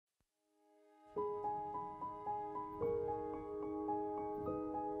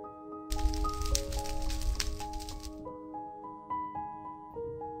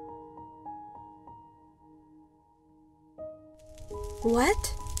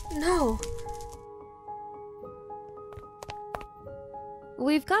What? No.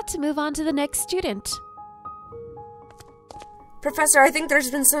 We've got to move on to the next student. Professor, I think there's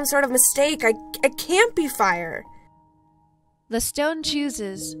been some sort of mistake. I can't be fire. The stone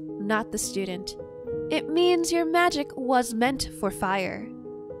chooses, not the student. It means your magic was meant for fire.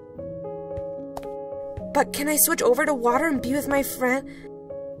 But can I switch over to water and be with my friend?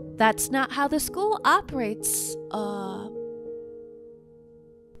 That's not how the school operates.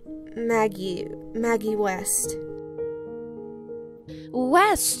 Maggie West.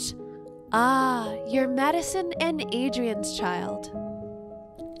 West! Ah, you're Madison and Adrien's child.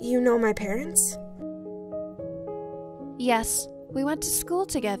 You know my parents? Yes, we went to school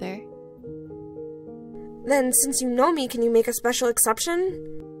together. Then, since you know me, can you make a special exception?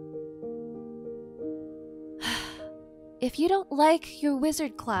 If you don't like your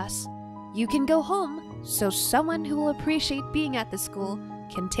wizard class, you can go home so someone who will appreciate being at the school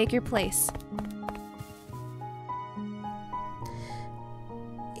can take your place.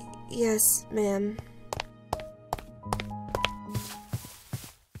 Yes, ma'am.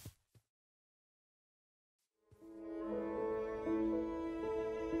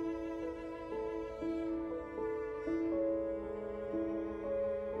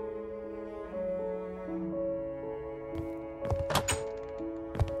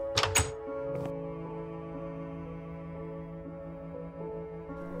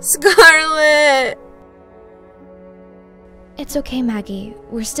 Scarlet! It's okay, Maggie.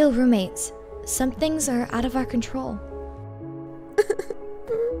 We're still roommates. Some things are out of our control.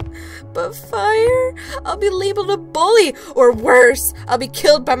 But fire? I'll be labeled a bully, or worse, I'll be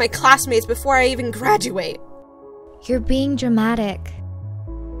killed by my classmates before I even graduate. You're being dramatic.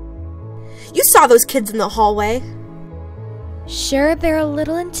 You saw those kids in the hallway. Sure, they're a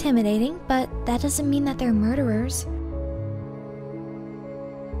little intimidating, but that doesn't mean that they're murderers.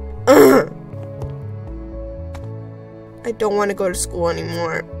 I don't want to go to school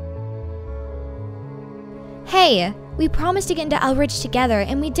anymore. Hey, we promised to get into Elridge together,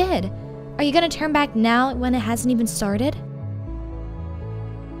 and we did. Are you gonna turn back now when it hasn't even started?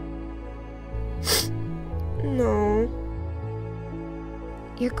 No.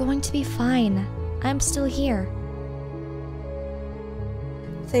 You're going to be fine. I'm still here.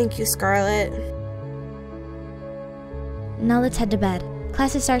 Thank you, Scarlet. Now let's head to bed.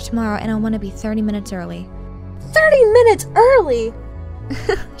 Classes start tomorrow, and I want to be 30 minutes early. 30 minutes early?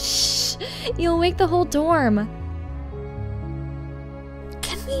 Shh! You'll wake the whole dorm.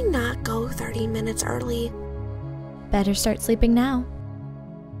 Can we not go 30 minutes early? Better start sleeping now.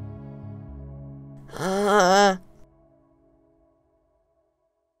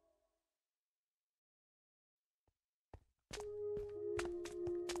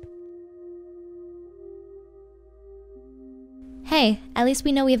 Hey, at least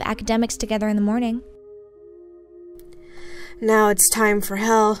we know we have academics together in the morning. Now it's time for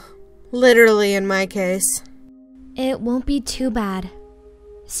hell. Literally, in my case. It won't be too bad.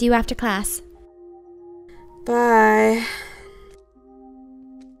 See you after class. Bye.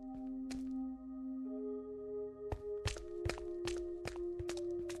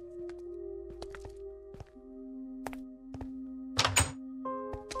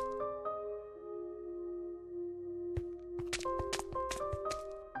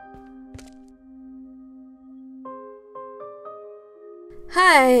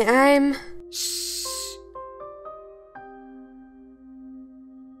 Hi, I'm... Shh.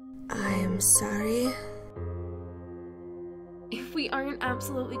 I'm sorry. If we aren't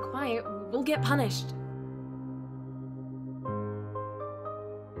absolutely quiet, we'll get punished.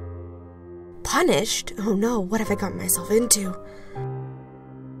 Punished? Oh no, what have I gotten myself into?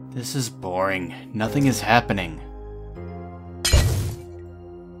 This is boring. Nothing is happening.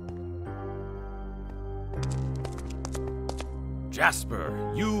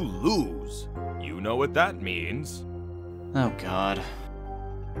 Jasper, you lose. You know what that means. Oh god.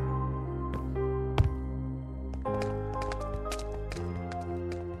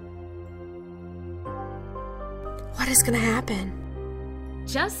 What is gonna happen?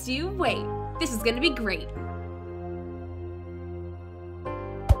 Just you wait. This is gonna be great.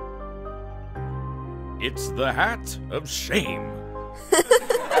 It's the hat of shame.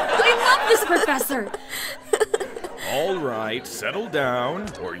 I love this professor! All right, settle down,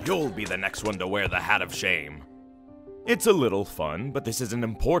 or you'll be the next one to wear the hat of shame. It's a little fun, but this is an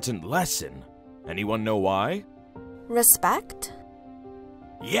important lesson. Anyone know why? Respect?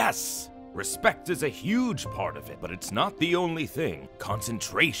 Yes! Respect is a huge part of it, but it's not the only thing.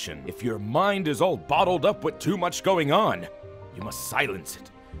 Concentration. If your mind is all bottled up with too much going on, you must silence it,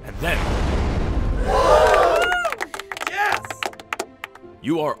 and then... Yes!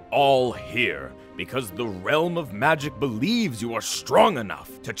 You are all here because the realm of magic believes you are strong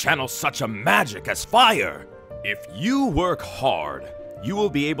enough to channel such a magic as fire. If you work hard, you will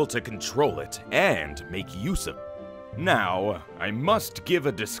be able to control it and make use of it. Now, I must give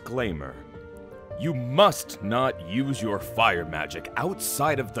a disclaimer. You must not use your fire magic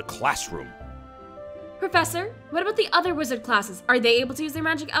outside of the classroom. Professor, what about the other wizard classes? Are they able to use their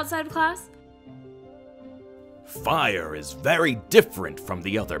magic outside of class? Fire is very different from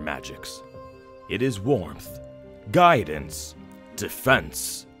the other magics. It is warmth, guidance,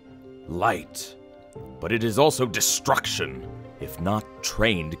 defense, light. But it is also destruction, if not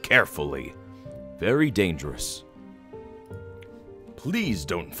trained carefully. Very dangerous. Please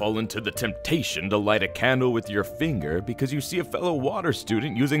don't fall into the temptation to light a candle with your finger because you see a fellow water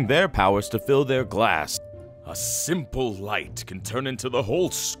student using their powers to fill their glass. A simple light can turn into the whole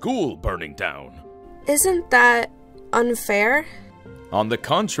school burning down. Isn't that unfair? On the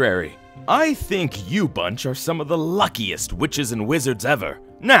contrary, I think you bunch are some of the luckiest witches and wizards ever.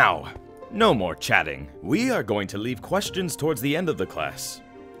 Now, no more chatting. We are going to leave questions towards the end of the class.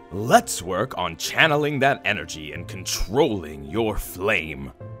 Let's work on channeling that energy and controlling your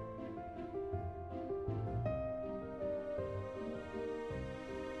flame.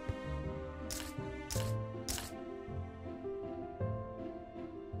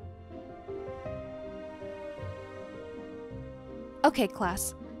 Okay,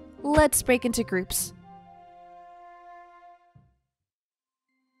 class. Let's break into groups.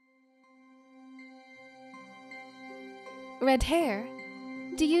 Red hair,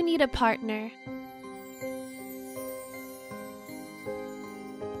 do you need a partner?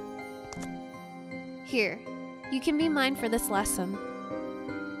 Here, you can be mine for this lesson.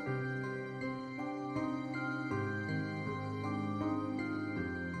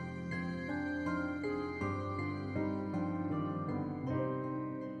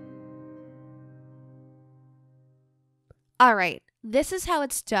 Alright, this is how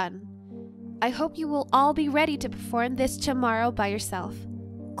it's done. I hope you will all be ready to perform this tomorrow by yourself.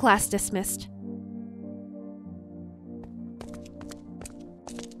 Class dismissed.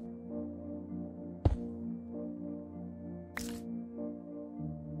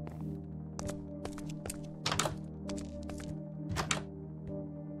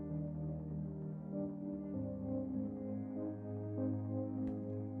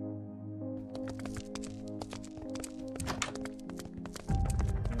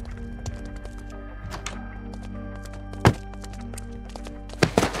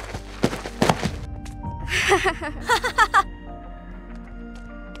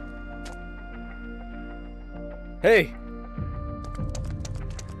 Hey!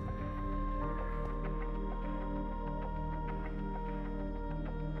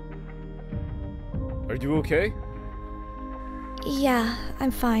 Are you okay? Yeah, I'm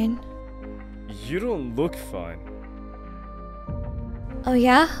fine. You don't look fine. Oh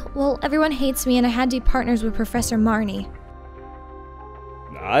yeah? Well, everyone hates me and I had to be partners with Professor Marnie.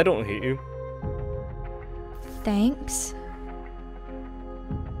 I don't hate you. Thanks.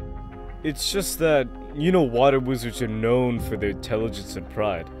 It's just that, you know, water wizards are known for their intelligence and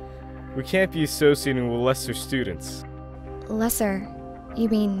pride. We can't be associating with lesser students. Lesser? You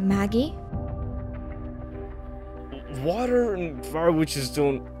mean Maggie? Water and fire witches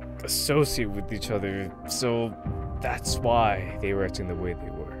don't associate with each other, so that's why they were acting the way they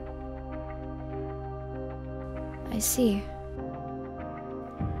were. I see.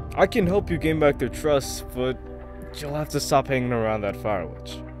 I can help you gain back their trust, but you'll have to stop hanging around that fire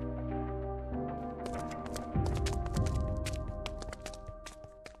witch.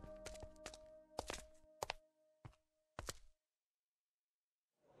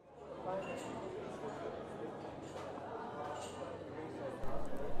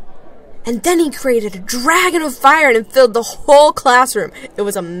 And then he created a dragon of fire and it filled the whole classroom. It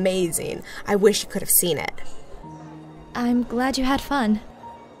was amazing. I wish you could have seen it. I'm glad you had fun.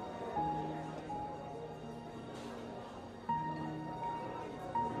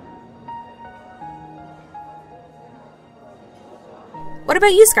 What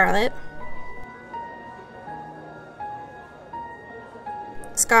about you, Scarlet?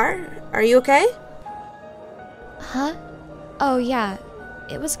 Scar, are you okay? Huh? Oh yeah,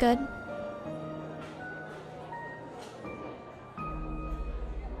 it was good.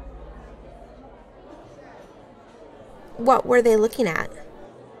 What were they looking at?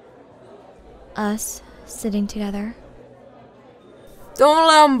 Us, sitting together. Don't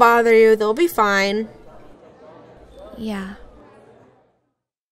let them bother you. They'll be fine. Yeah.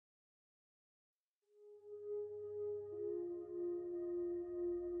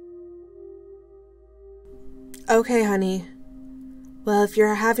 Okay, honey. Well, if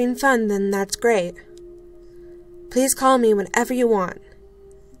you're having fun, then that's great. Please call me whenever you want.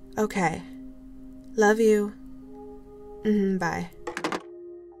 Okay. Love you. Bye.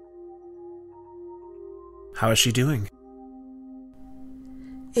 How is she doing?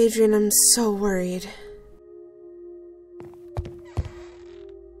 Adrien, I'm so worried.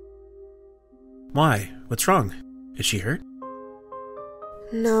 Why? What's wrong? Is she hurt?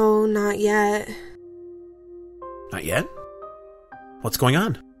 No, not yet. Not yet? What's going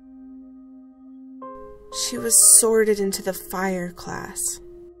on? She was sorted into the fire class.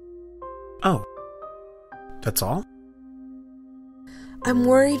 Oh. That's all? I'm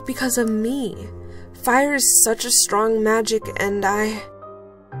worried because of me. Fire is such a strong magic, and I...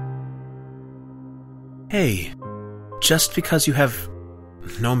 Hey, just because you have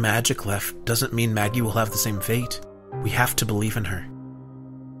no magic left doesn't mean Maggie will have the same fate. We have to believe in her.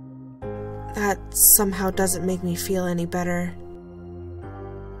 That somehow doesn't make me feel any better.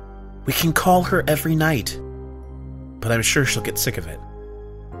 We can call her every night, but I'm sure she'll get sick of it.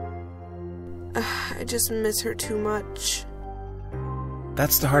 I just miss her too much.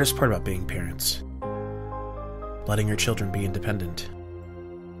 That's the hardest part about being parents. Letting your children be independent.